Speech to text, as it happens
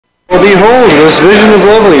Well, behold this vision of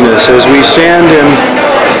loveliness as we stand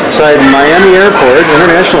inside Miami Airport,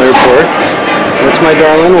 International Airport. That's my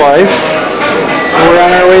darling wife. And we're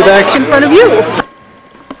on our way back in front of you.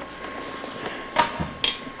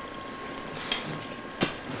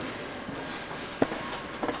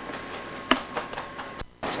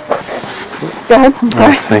 Go ahead. I'm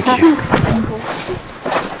sorry. Oh, thank you.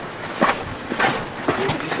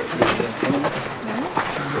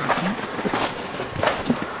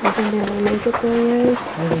 I think they're going to make it there, right?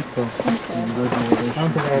 I think so. Okay. I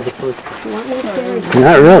don't think I have the first. You want me to carry you?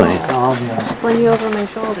 Not really. I'll sling you over my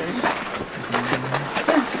shoulder.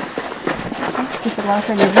 Just a lot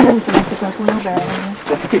of your hands and I could go wheelbarrow.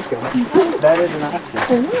 There you go. That is an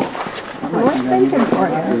option. I want station for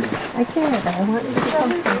you. I care, but I want you to be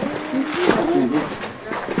comfortable.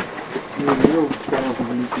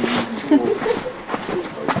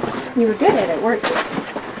 You were good at it, weren't you?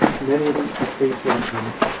 Many of these are face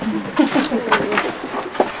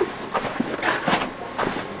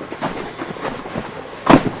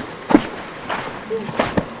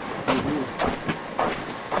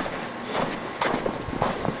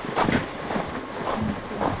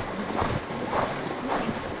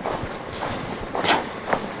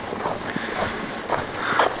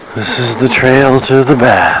This is the trail to the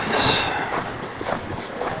baths.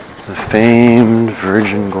 The famed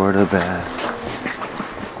Virgin Gorda baths.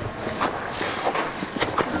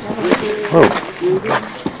 Whoa.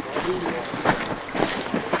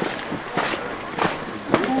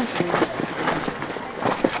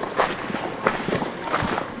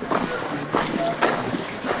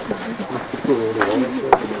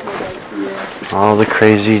 All the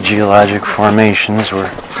crazy geologic formations were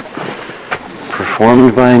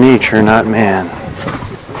performed by nature, not man.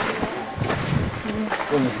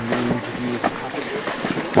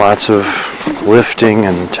 Lots of lifting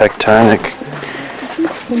and tectonic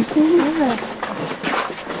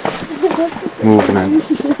movement.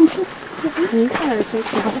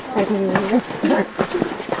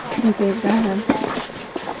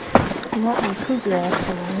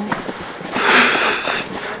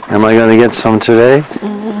 Am I going to get some today?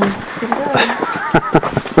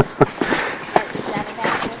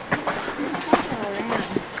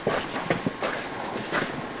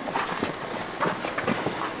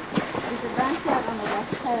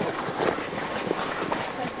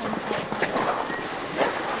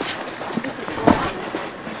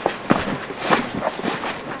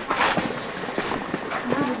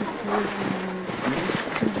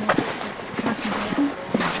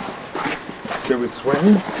 Did we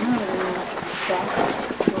swim?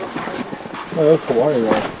 Oh, that's Hawaii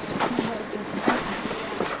rocks.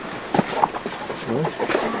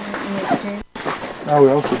 Oh, we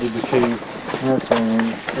also did the cave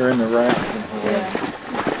snorkeling, or in the raft in Hawaii.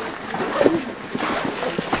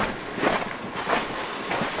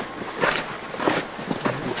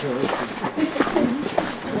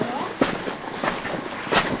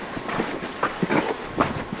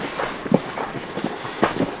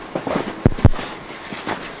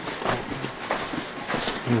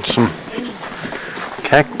 And some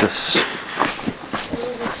cactus.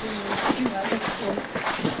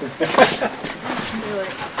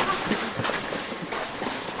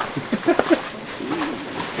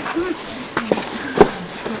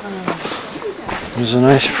 There's a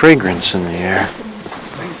nice fragrance in the air.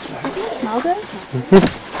 Smell good?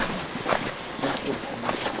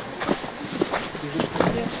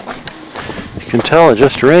 You can tell it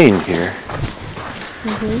just rained here.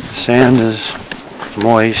 The sand is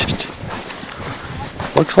moist.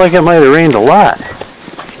 Looks like it might have rained a lot.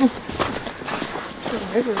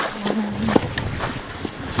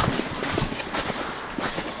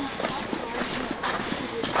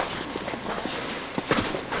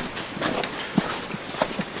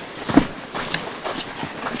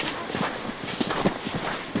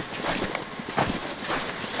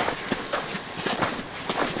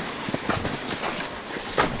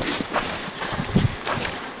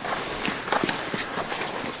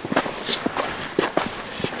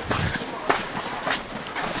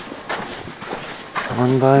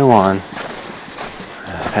 One by one,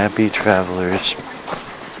 happy travelers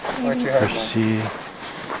proceed.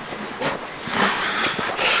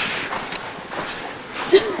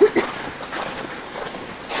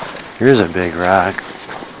 Here's a big rock.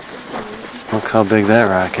 Look how big that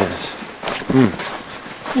rock is.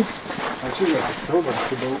 Actually, like a silver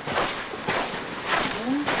boat.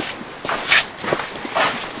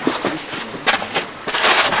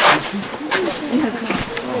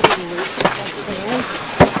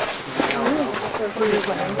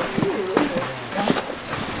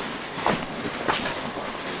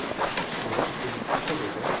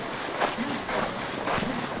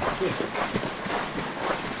 You want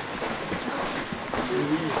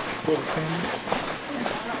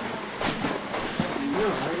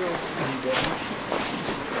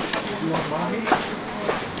mommy? You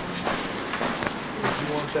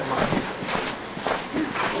want that mommy?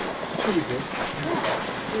 Should be good.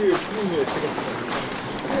 Here, you need to take a picture.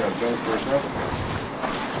 Yeah, don't first up.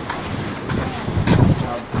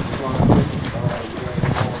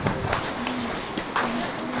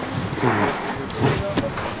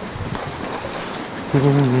 Maybe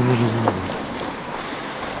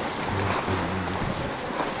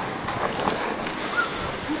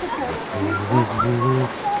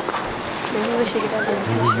we should get out of the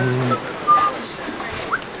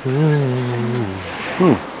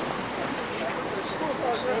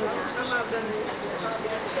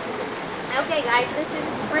Okay guys, this is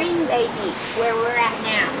Spring Bay Beach, where we're at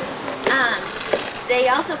now. They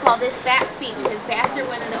also call this Bats Beach because bats are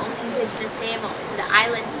one of the only indigenous mammals to the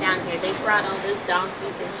islands down here. They brought all those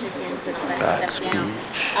donkeys and chickens and all that stuff down.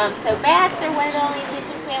 So bats are one of the only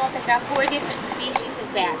indigenous mammals. They've got 4 different species of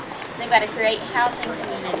bats. They've got a great housing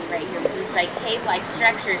community right here with these like cave-like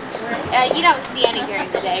structures. You don't see any during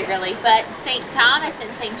the day really, but St. Thomas and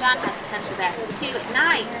St. John has tons of bats too. At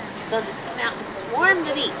night, they'll just come out and swarm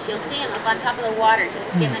the beach. You'll see them up on top of the water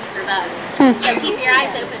just skimming for bugs. So keep your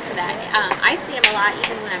eyes open for that. I see them a lot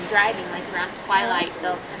even when I'm driving, like around twilight.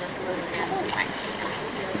 They'll kind of float around so I can see them.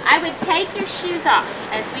 I would take your shoes off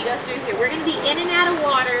as we go through here. We're going to be in and out of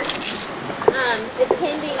water,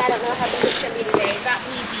 depending, I don't know how big it's going to be today, about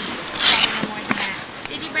knee deep. Probably no more than that.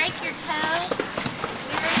 Did you break your toe?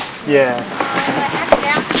 Yeah. What happened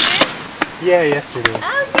down here? Yeah, yesterday.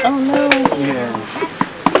 Oh no. Yeah.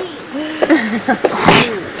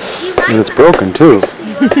 And it's broken too. That's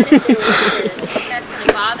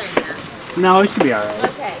really bothering you. No, it should be alright.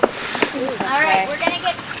 Okay. Alright, we're going to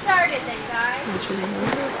get started then, guys.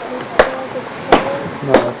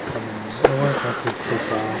 No, that's coming. I want to take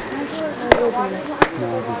this off. No,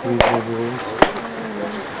 just leave it over.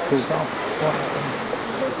 Take off.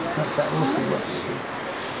 That's that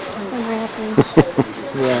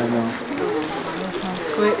Yeah, I know.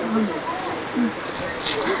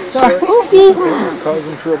 Sorry.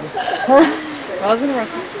 Causing trouble. Causing a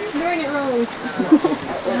ruckus. Doing it wrong.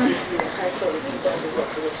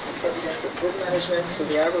 Management, so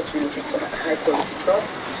they are going to be looking for high quality crop.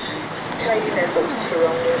 Trying to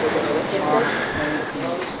surround it with another chemical.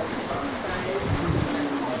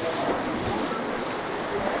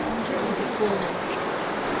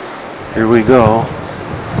 Here we go.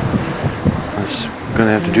 It's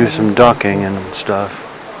gonna have to do some ducking and stuff.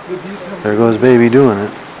 There goes baby doing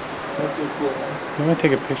it. I'm going to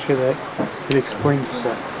take a picture of that. It explains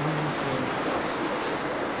that.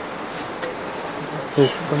 It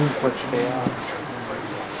explains what they are.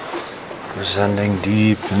 Descending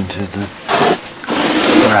deep into the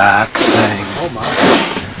rock thing. Oh my.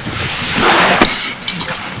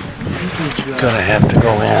 Gonna have to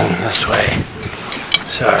go in this way.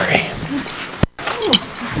 Sorry.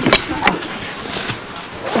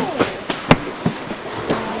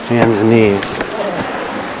 Hands and knees.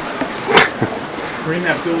 Bring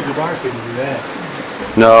that Bill Jabbar couldn't do that.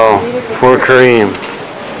 No, poor Kareem.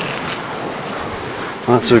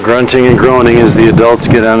 Lots of grunting and groaning as the adults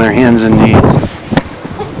get on their hands and knees.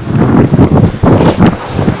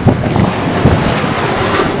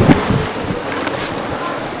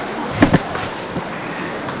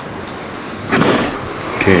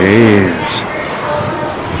 Caves.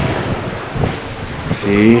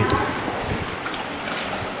 See?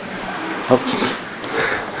 Oops.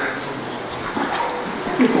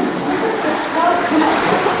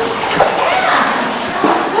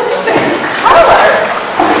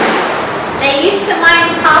 They used to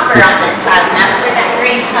mine copper on this side, and that's where that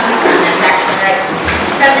green comes from. That's actually right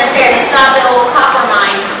from this area. They saw the old copper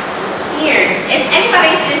mines here. If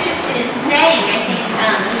anybody's interested in staying, I think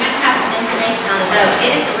we might have some information on the boat.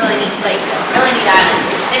 It is a really neat place, though. Really neat island.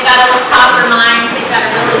 They've got old copper mines. They've got a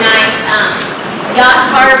really nice yacht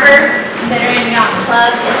harbor. Veteran Yacht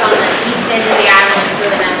Club is on the east end of the island. It's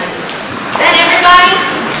really nice. Is that everybody?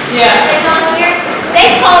 Yeah. Is on here?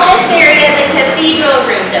 They call this area the cathedral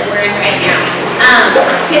room that we're in right now.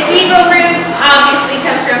 Cathedral room obviously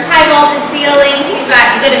comes from high vaulted ceilings. You've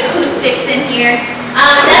got good acoustics in here.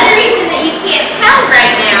 Another reason that you can't tell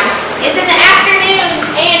right now is in the afternoon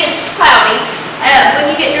and it's cloudy. When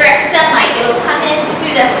you get direct sunlight, it'll come in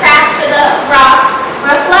through the cracks of the rocks,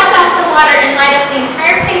 reflect off the water, and light up the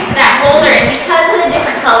entire face of that boulder. And because of the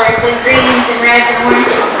different colors, the greens and reds and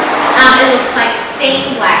oranges, it looks like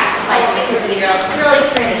stained glass, like the cathedral. It's really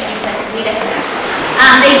pretty. It's such a beautiful.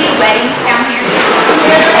 They do weddings down here.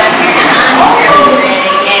 Really down here. It's really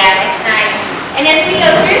pretty. Yeah.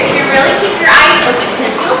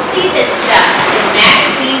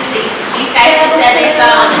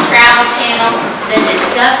 the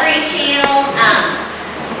Discovery Channel.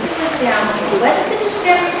 It was down here. Was it the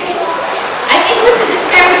Discovery Channel? I think it was the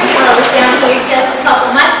Discovery Channel that was down here just a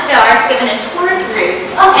couple months ago. I was given a tour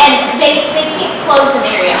through. And they can't close an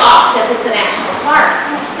area off because it's a national park.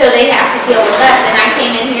 So they have to deal with us. And I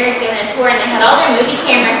came in here giving a tour and they had all their movie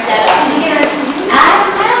cameras set up. I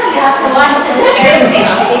don't know. You have to watch the Discovery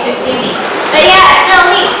Channel, see if you see me. But yeah, it's real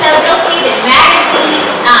neat. So you'll see the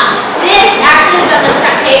magazines. This actually is on the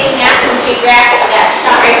front page of National Geographic, that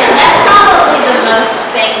shot right there. That's probably the most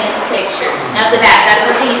famous picture of the bat. That's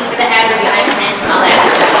what they used for the advertisements and all that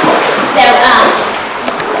stuff. So,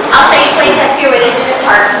 I'll show you a place up here where they did a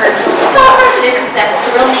park virtual. It's all sorts of different stuff. It's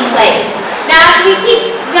a real neat place. Now, as we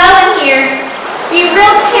keep going here, be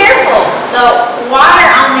real careful. The water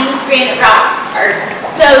on these granite rocks are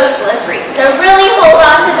so slippery. So really hold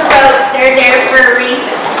on to the ropes. They're there for a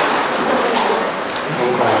reason.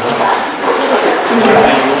 You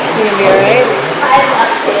gonna be alright? I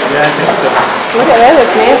loved it. Yeah, I think so. Look at that,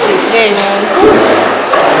 looks nasty today, man.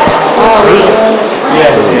 Oh,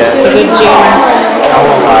 Yeah. it's a good jammer. I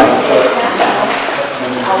won't lie.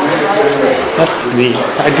 That's neat.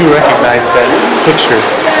 I do recognize that picture.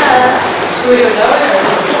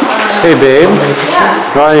 Hey, babe.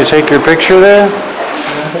 You want me to take your picture there?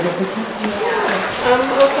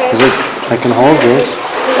 Okay. Is it? I can hold this.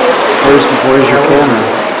 Where's your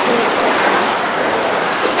camera?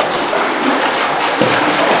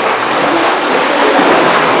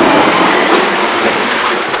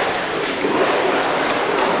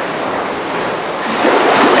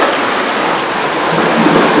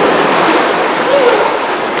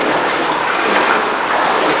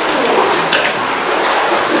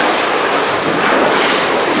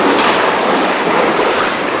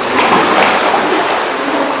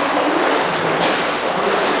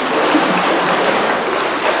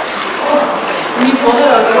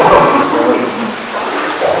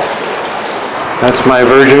 That's my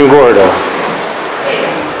Virgin Gorda.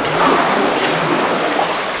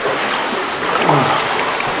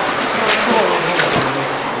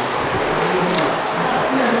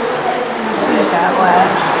 She's got wet.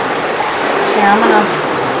 Here, I'm gonna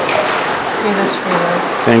do this for you.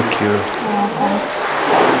 Thank you. Okay.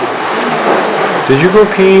 Did you go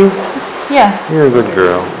peeing? Yeah. You're a good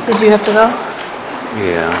girl. Did you have to go?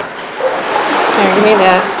 Yeah. Here, give me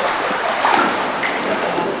that.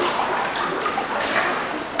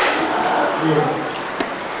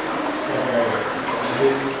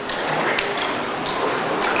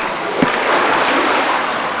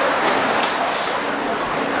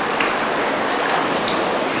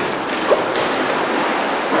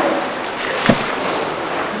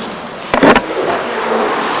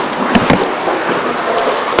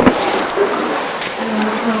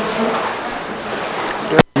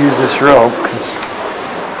 Use this rope because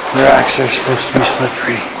the rocks are supposed to be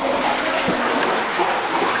slippery.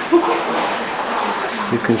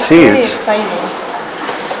 You can see Very it's. exciting.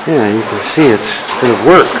 Yeah, you can see it's going to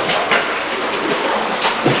work.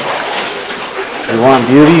 If you want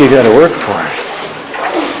beauty, you got to work for it.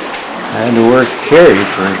 I had to work Carrie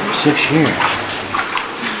for 6 years.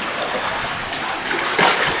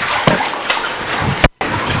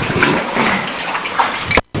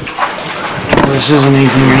 This isn't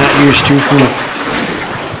anything you're not used to from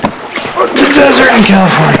the desert in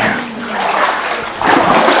California.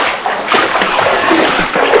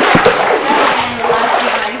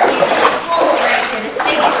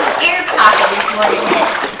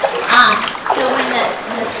 So when the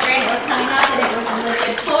strain was coming up and it was in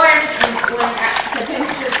liquid form, and when the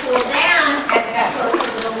temperature cooled down, as it got closer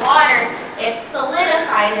to the water, it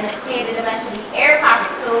solidified and it created a bunch of these air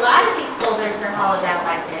pockets. So a lot of these boulders are hollowed out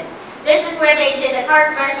like this. This is where they did a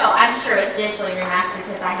car commercial. I'm sure it's digitally remastered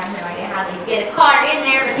because I have no idea how they get a car in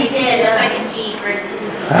there, but they did. It was like a Jeep versus a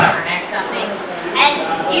Supernex something. And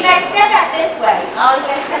you guys step back this way. Oh, you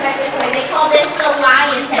guys step back this way. They call this the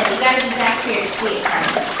lion's head. You got to be back here to see it.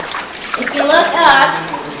 If you look up,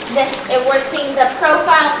 we're seeing the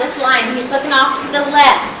profile of this lion. He's looking off to the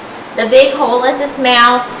left. The big hole is his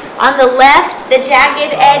mouth. On the left, the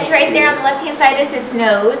jagged edge right there on the left-hand side is his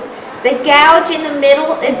nose. The gouge in the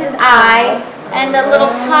middle is his eye, and the little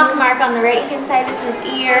pock mark on the right-hand side is his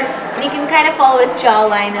ear. And you can kind of follow his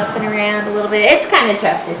jawline up and around a little bit. It's kind of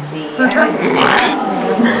tough to see.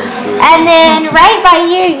 And then right by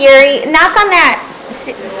you, Yuri, knock on that.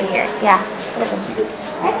 Here, yeah.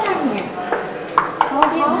 Right down here.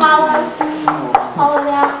 See, it's hollowed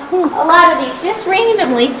out. A lot of these just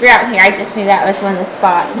randomly throughout here. I just knew that was one of the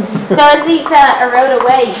spots. So as these erode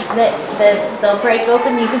away, they'll break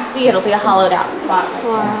open. You can see it'll be a hollowed out spot.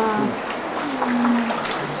 Wow.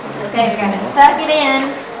 Okay, you're gonna suck it in.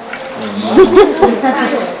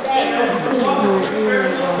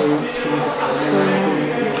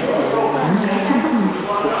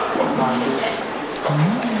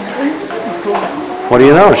 What do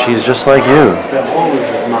you know? She's just like you. That hole is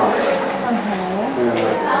his mouth.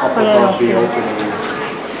 Up above the opening.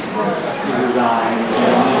 His eyes.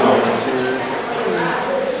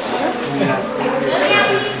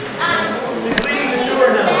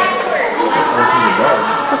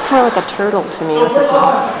 Looks more like a turtle to me with his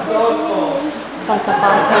mouth. Like a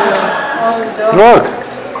bobcat. Look.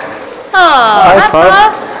 Oh, Hi,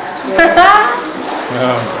 Pup. Where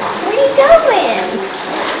are you going?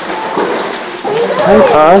 Hi,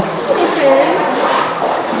 Pup.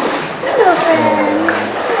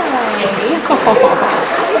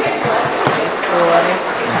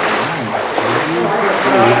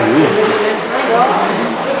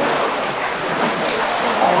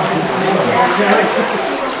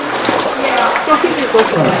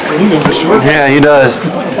 Yeah, he does.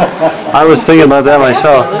 I was thinking about that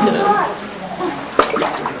myself.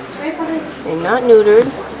 They're not neutered.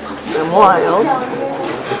 They're wild.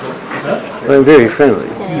 But I'm very friendly.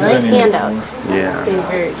 And they like handouts. Yeah. He's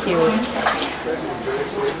very cute.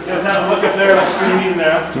 You guys have a look up there, what's green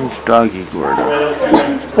there? Doggy Gorda.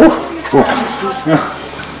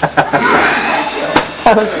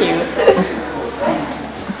 That was cute.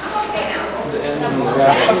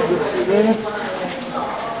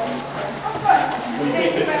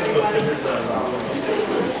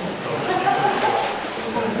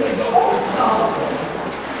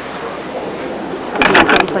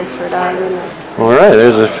 Fun place for a dog, isn't it? All right,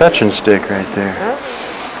 there's a fetching stick right there.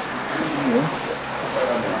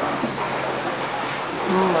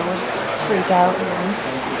 Freak out, man.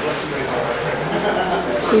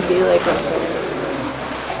 He'd be like up there.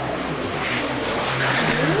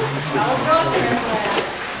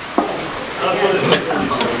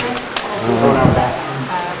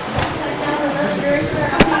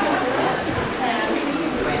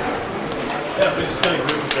 Yeah, we just kind of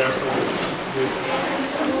group there, so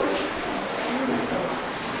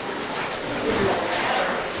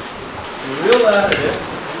real out of it.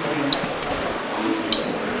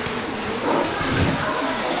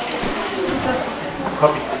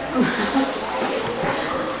 Puppy.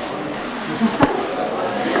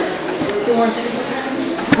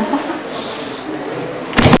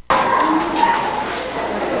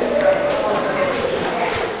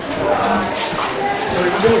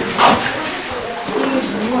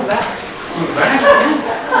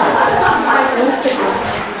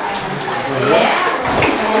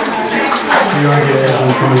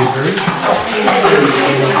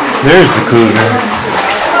 There's the cougar.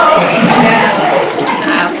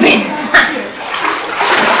 They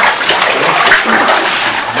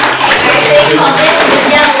call this the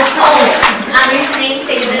Devil's Hole. His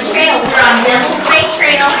namesake is the trail. We're on Devil's Bay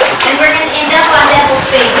Trail, and we're going to end up on Devil's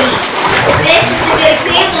Bay Beach. This is a good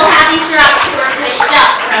example of how these rocks were pushed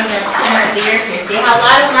up from the center of the earth here. See how a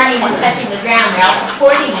lot of them aren't even touching the ground. They're all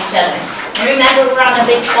supporting each other. And remember, we're on a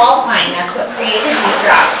big fault line. That's what created these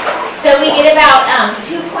rocks. So we get about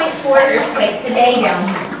 2.4 earthquakes a day down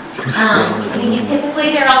here.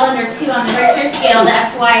 Typically they're all under 2 on the Richter scale.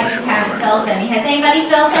 That's why we haven't felt any. Has anybody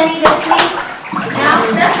felt any this week? No?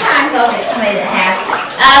 Sometimes I'll get somebody that has.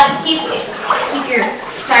 Keep your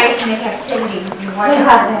seismic activity.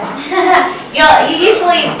 You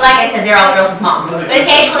usually, like I said, they're all real small. But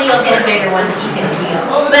occasionally you'll get a bigger one that you can feel.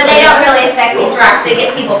 But they don't really affect these rocks. They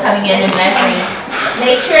get people coming in and measuring.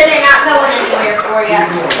 Make sure they're not going anywhere for you.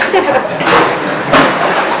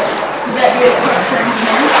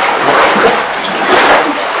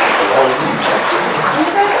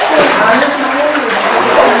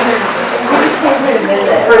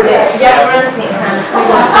 Yeah, we're on the same time.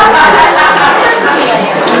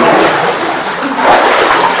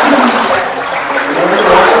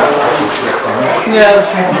 Yeah,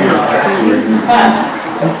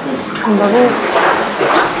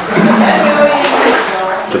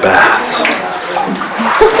 The baths.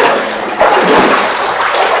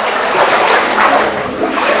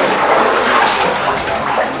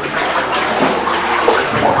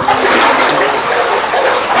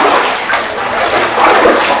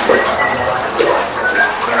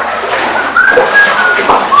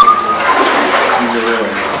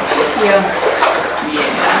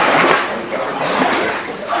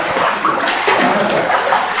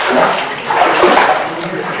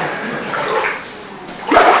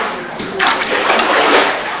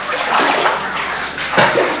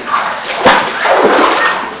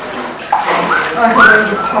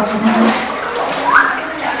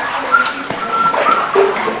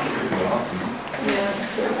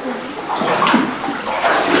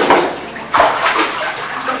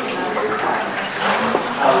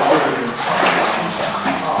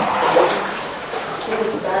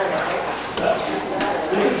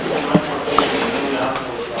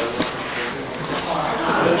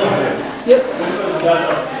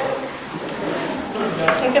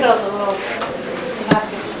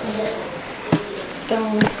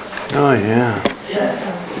 stones. Oh yeah.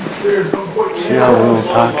 See all the little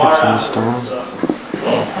pockets in the stone?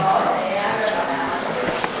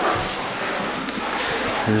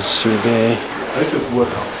 Here's survey. I just wood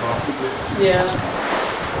how soft it is. Yeah.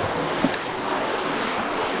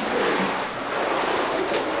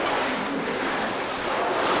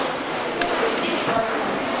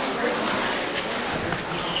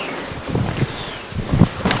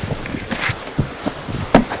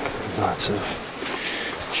 Lots of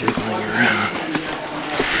jiggling around.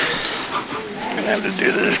 I'm gonna have to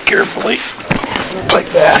do this carefully, like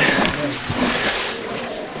that.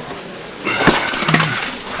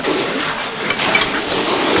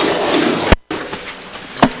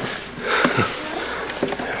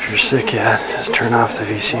 If you're sick yet, just turn off the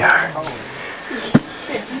VCR.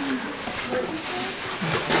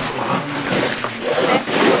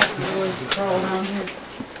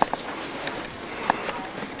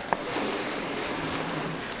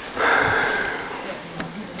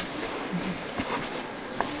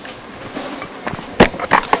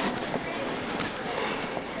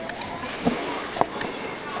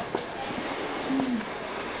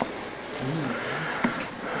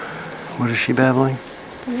 What is she babbling?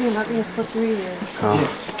 Something about being slippery or... Oh.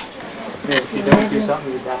 If you don't do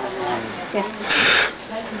something, you die. Yeah.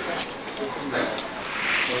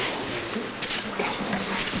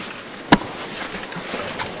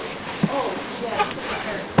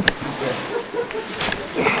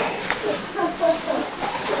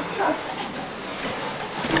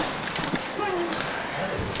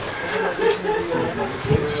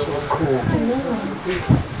 So cool.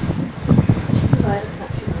 But it's not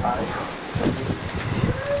too sorry.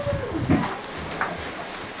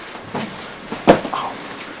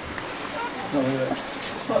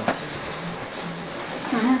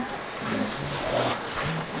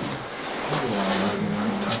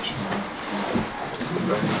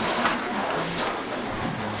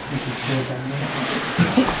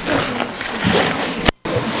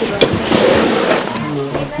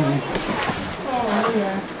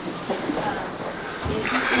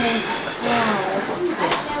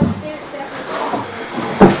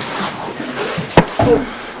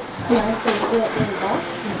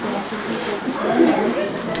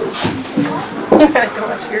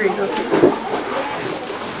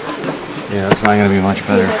 Yeah, it's not going to be much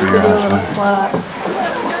better for your husband.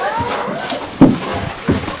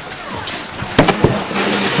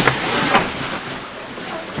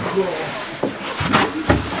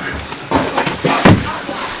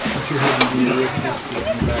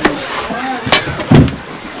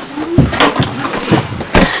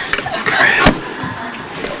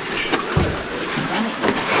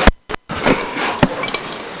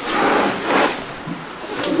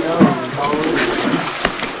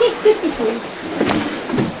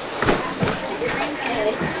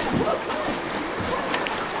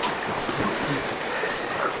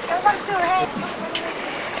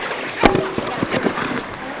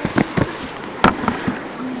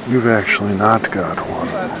 You've actually not got one.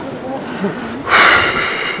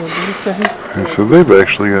 What did you say? I said they've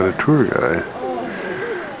actually got a tour guide.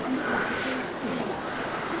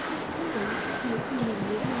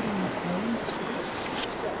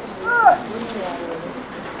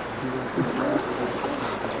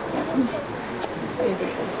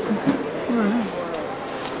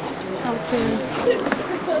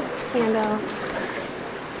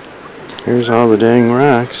 Here's all the dang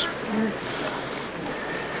rocks.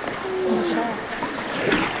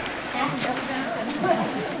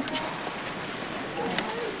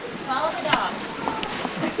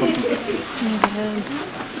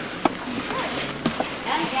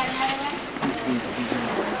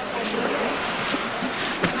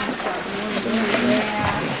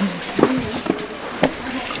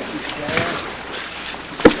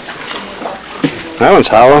 That one's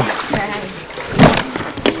hollow.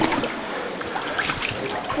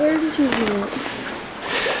 Where did you do it?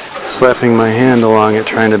 Slapping my hand along it,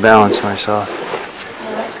 trying to balance myself.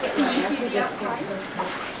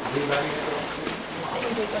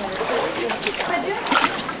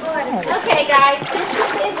 Okay, guys, this is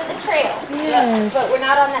the end of the trail. Yes. But we're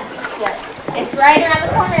not on that beach yet. It's right around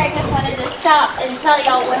the corner. I just wanted to stop and tell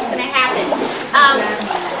y'all what's going to happen.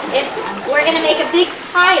 If we're going to make a big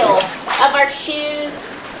pile of our shoes,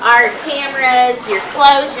 our cameras, your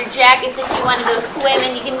clothes, your jackets. If you want to go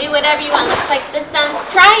swimming, you can do whatever you want. Looks like the sun's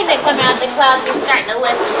trying to come out. The clouds are starting to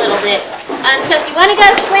lift a little bit. So if you want to go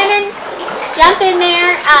swimming, jump in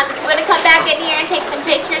there. If you want to come back in here and take some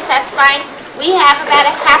pictures, that's fine. We have about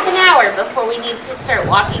a half an hour before we need to start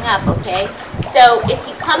walking up, okay? So if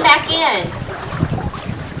you come back in,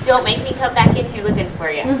 don't make me come back in here looking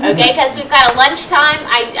for you. you. Okay, because we've got a lunchtime.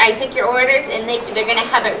 I took your orders, and they're going to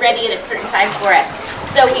have it ready at a certain time for us.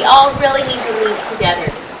 So we all really need to leave together.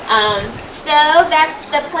 So that's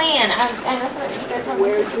the plan. I know some of you guys want to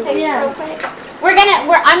take a picture real quick.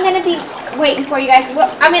 I'm gonna be waiting for you guys. Well,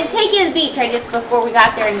 I'm gonna take you to the beach right just before we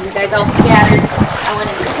got there, and you guys all scattered. I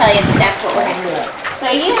wanted to tell you that that's what we're gonna do. So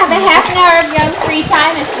you have a half an hour of your own free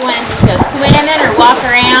time if you want to just go swimming or walk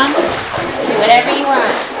around, do whatever you want.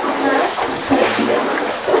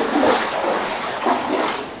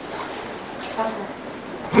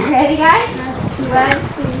 Ready, guys? 1,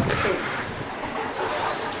 2, 3.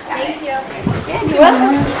 Thank you. Yeah, you're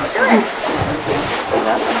welcome. Sure.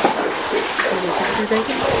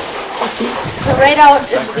 So right out at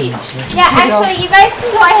the beach. Yeah, actually, you guys can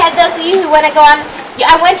go ahead. Those of you who want to go on,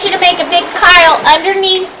 I want you to make a big pile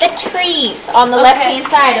underneath the trees on the left-hand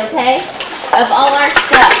side, okay? Of all our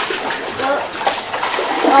stuff.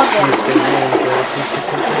 Okay.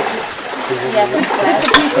 Yeah, that's a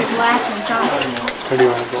piece of glass inside. Where do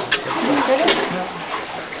you want to go?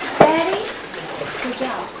 Ready? Good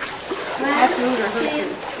job.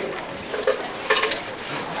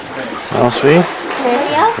 All sweet?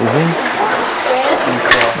 Anybody else?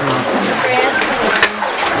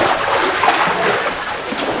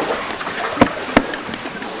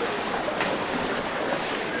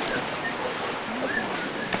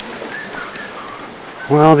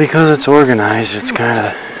 Well, because it's organized, it's kind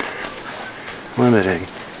of limiting.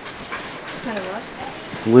 Kind of what?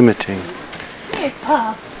 Limiting. Here's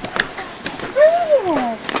Pop.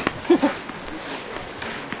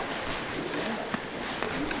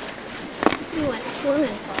 You went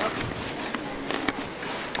swimming, Pop.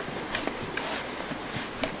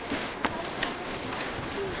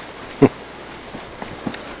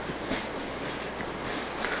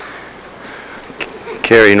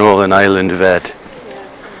 Carrie Nowlin Island vet.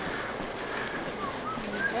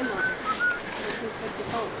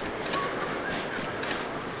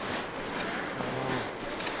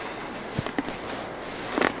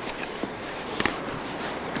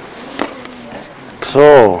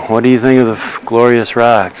 So, what do you think of the glorious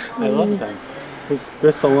rocks? I love them.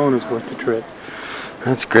 This alone is worth the trip.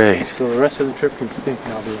 That's great. So the rest of the trip can stink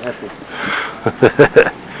and I'll be happy.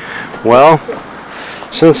 Well,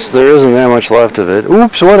 since there isn't that much left of it,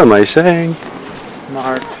 oops, what am I saying?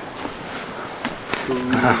 Mark.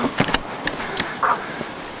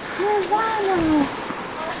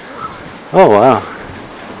 Oh, wow.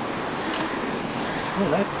 Oh,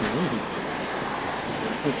 that's neat.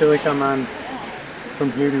 I feel like I'm on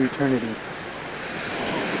From Here to Eternity.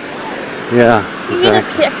 Yeah, You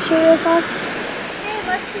exactly. get a picture of us?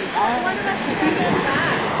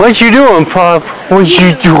 What you doing, Pop? What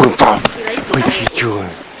you doing, Pop? What you doing?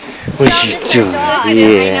 What you doing?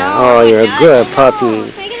 Yeah. Oh, you're a good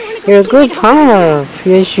puppy. You're a good pup.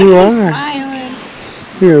 Yes, you are.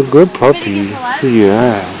 You're a good puppy.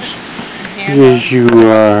 Yes. Yes, you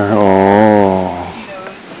are. Oh.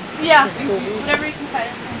 Yeah. Whatever you can find.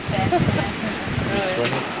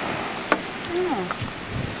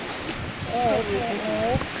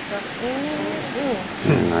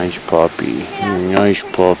 Nice puppy. Nice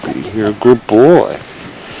puppy. You're a good boy.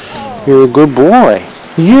 You're a good boy.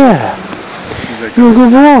 Yeah. You're a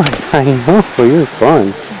good boy. I know. You're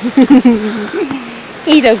fun.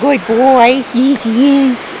 He's a good boy. Yes, he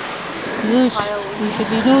is. Yes, you should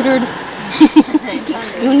be neutered.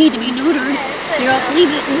 You need to be neutered. You're off leave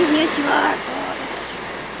it. Yes, you are.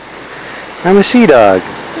 I'm a sea dog.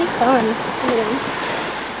 He's fun.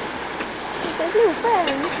 He's a new friend.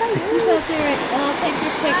 He's out there and I'll take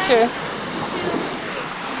your picture.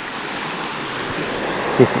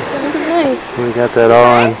 That was nice. We got that all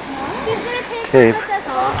on tape.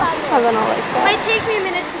 I don't know like that. It might take me a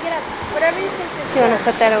minute to get up. Whatever you think. Do you want to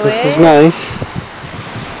put that away? This is nice.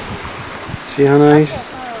 See how nice?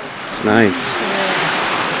 It's nice.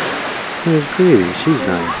 Look at Baby, she's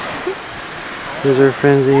nice. Here's our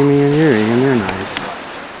friends Aimee and Yuri, and they're nice.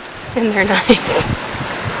 And they're nice.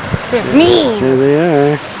 They're mean. There they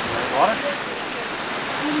are.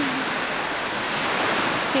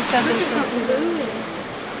 He said there's something.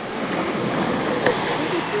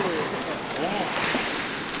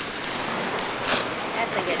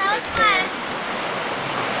 That's a good That was picture. fun.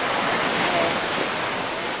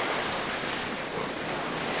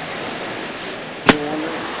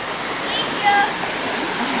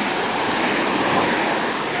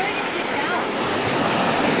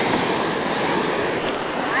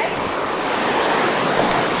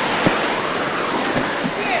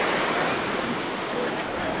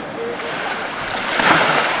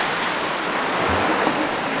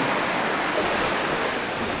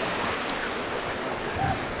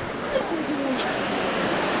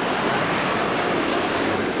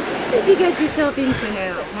 you got yourself into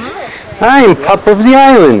now, huh? I'm pup of the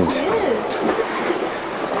island.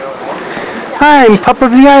 I'm pup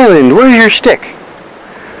of the island. Where's your stick?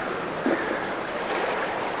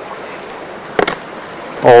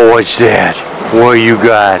 Oh, what's that? What you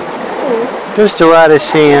got? Just a lot of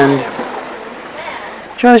sand.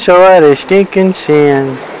 Just a lot of stinking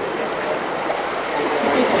sand.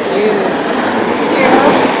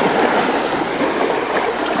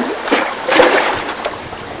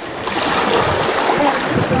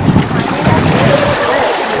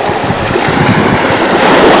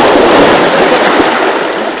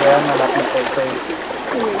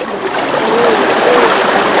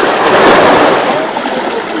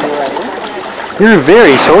 You're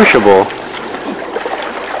very sociable.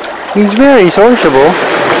 He's very sociable.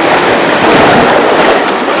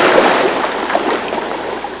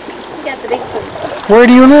 Where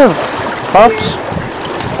do you live, pups?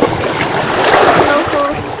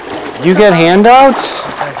 Do you get handouts?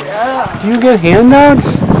 Do you get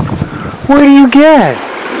handouts? What do you get?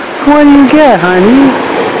 What do you get, honey?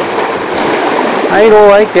 I don't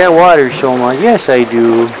like that water so much. Yes, I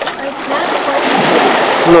do.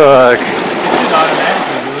 Look.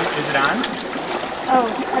 Is it on? Oh,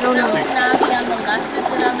 I don't know. Will it not be on the left? Is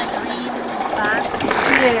it on the green box?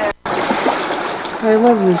 Yeah. I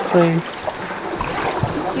love this place.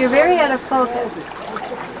 You're very out of focus.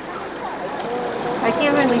 I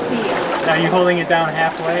can't really see you. Are you holding it down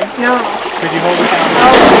halfway? No. Could you hold it down?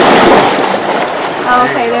 Oh,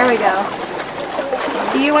 okay, there we go.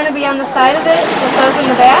 Do you want to be on the side of it with those in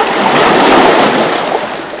the back?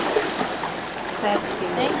 That's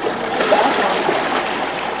cute. Thank you.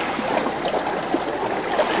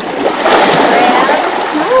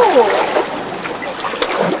 No.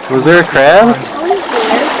 Was there a crab?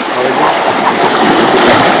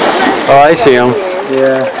 Oh, I see him.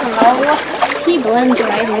 Yeah. Oh, he blends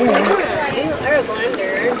right in. You're a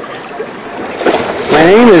blender. My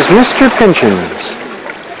name is Mr. Pensions.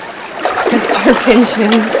 Mr.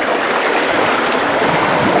 Pensions.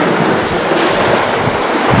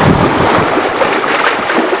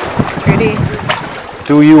 It's pretty.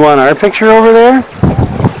 Do you want our picture over there?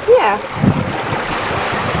 Yeah.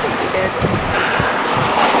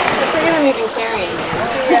 But they're gonna be carrying it.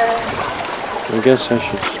 I guess I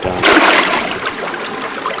should stop.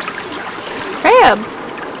 Crab.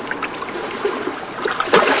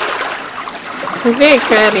 He's very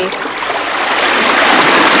crabby.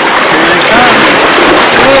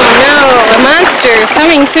 Oh no, a monster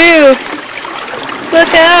coming through.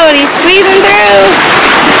 Look out, he's squeezing through.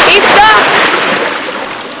 He's stuck.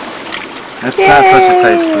 That's not such a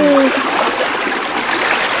tight squeeze.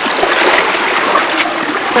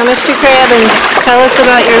 So Mr. Crabbins, tell us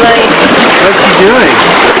about your life. What's he doing?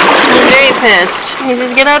 He's very pissed. He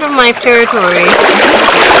says, get out of my territory.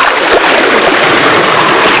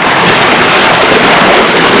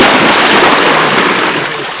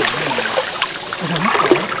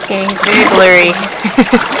 Okay, he's very blurry.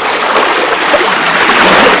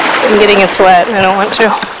 I'm getting it sweat. I don't want to.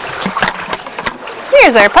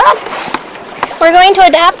 Here's our pup. We're going to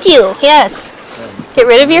adopt you. Yes. Get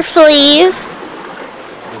rid of your fleas.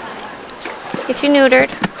 Get you neutered.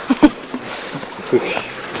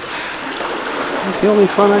 That's the only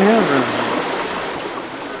fun I have.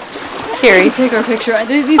 Carrie. Take our picture.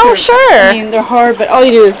 These Oh, are, sure. I mean, they're hard, but all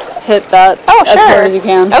you do is hit that Oh, as hard sure. as you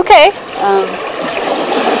can. Okay.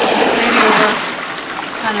 Maybe over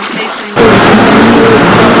kind of facing.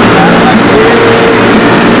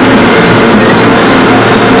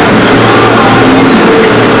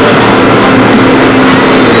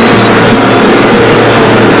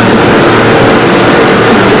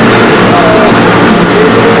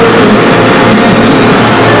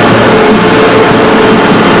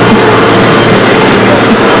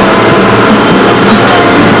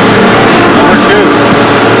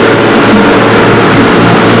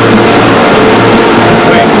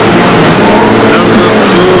 Number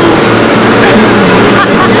 2.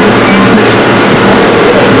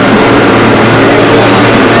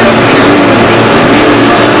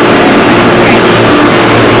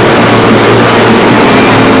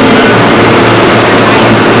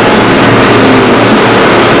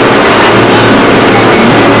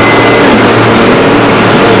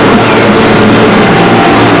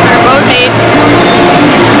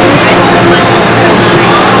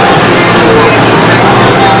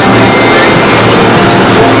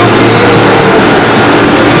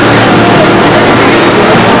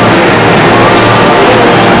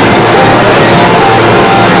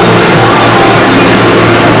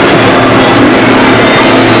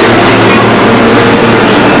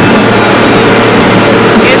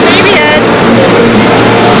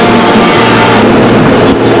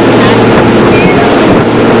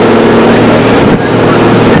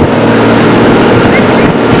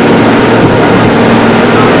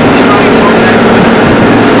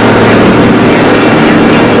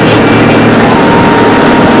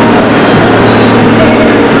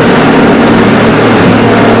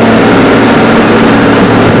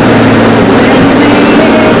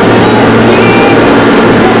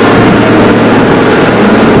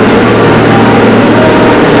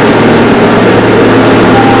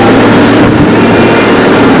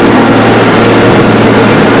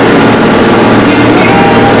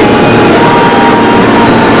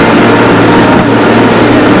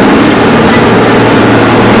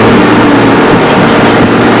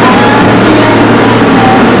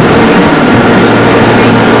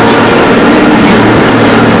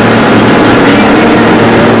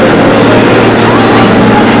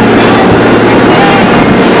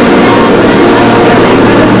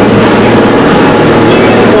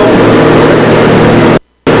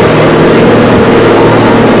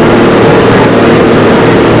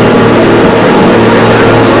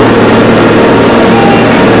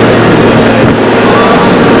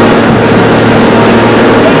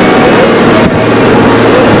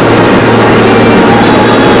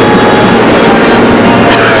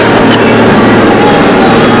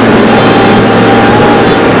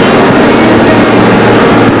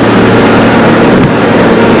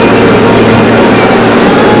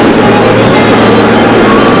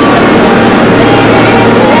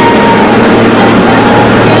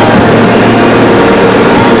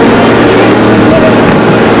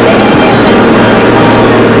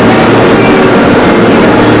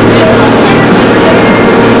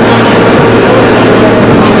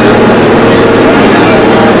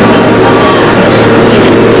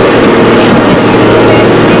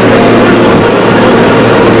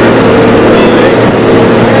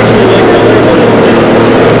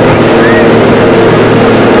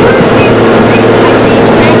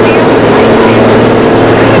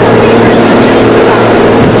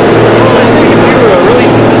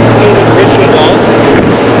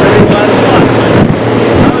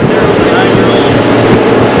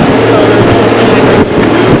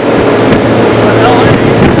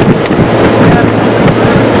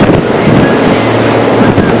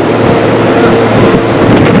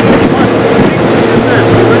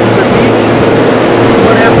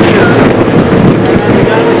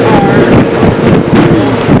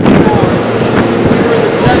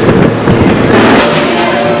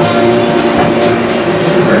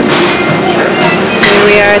 Here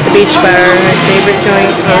we are at the beach bar, our favorite joint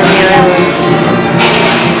on the island.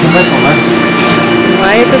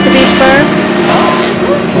 Why is it the beach bar?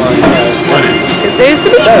 Because there's the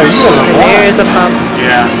beach, and there's a pub.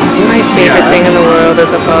 Yeah. My favorite thing in the world is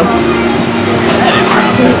a pub.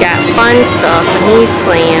 We got fun stuff, and he's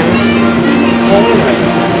playing.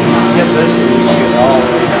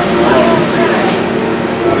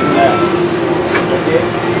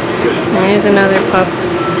 There's another pup.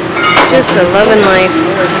 Just a loving life.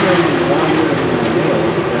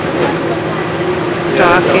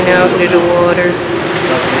 Stalking out into the water.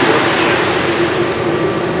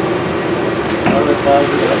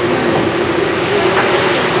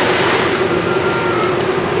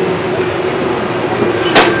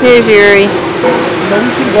 Here's Yuri.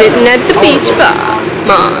 Sitting at the beach bar.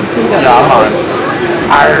 Mom.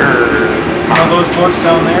 All those boats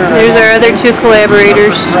down there. There's our other two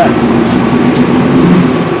collaborators.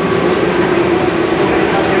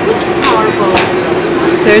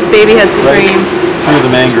 There's Baby Head Supreme. Through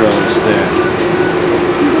the mangroves there.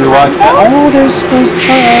 We walked. Oh, there's Charles.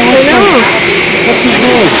 I know. What's his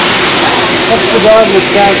name? What's the dog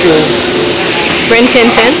that's got the... Rin Tin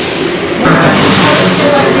Tin.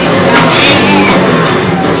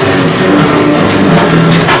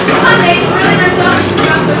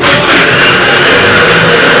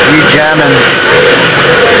 We jamming.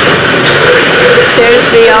 There's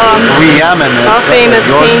the all famous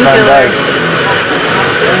Jost Van painkiller. Dyke.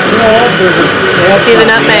 See the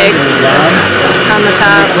nutmeg on the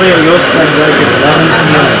top. Jost Van Dyke is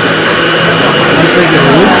I'm thinking,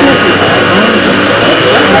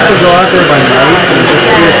 we should go out there by night and just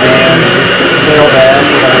see if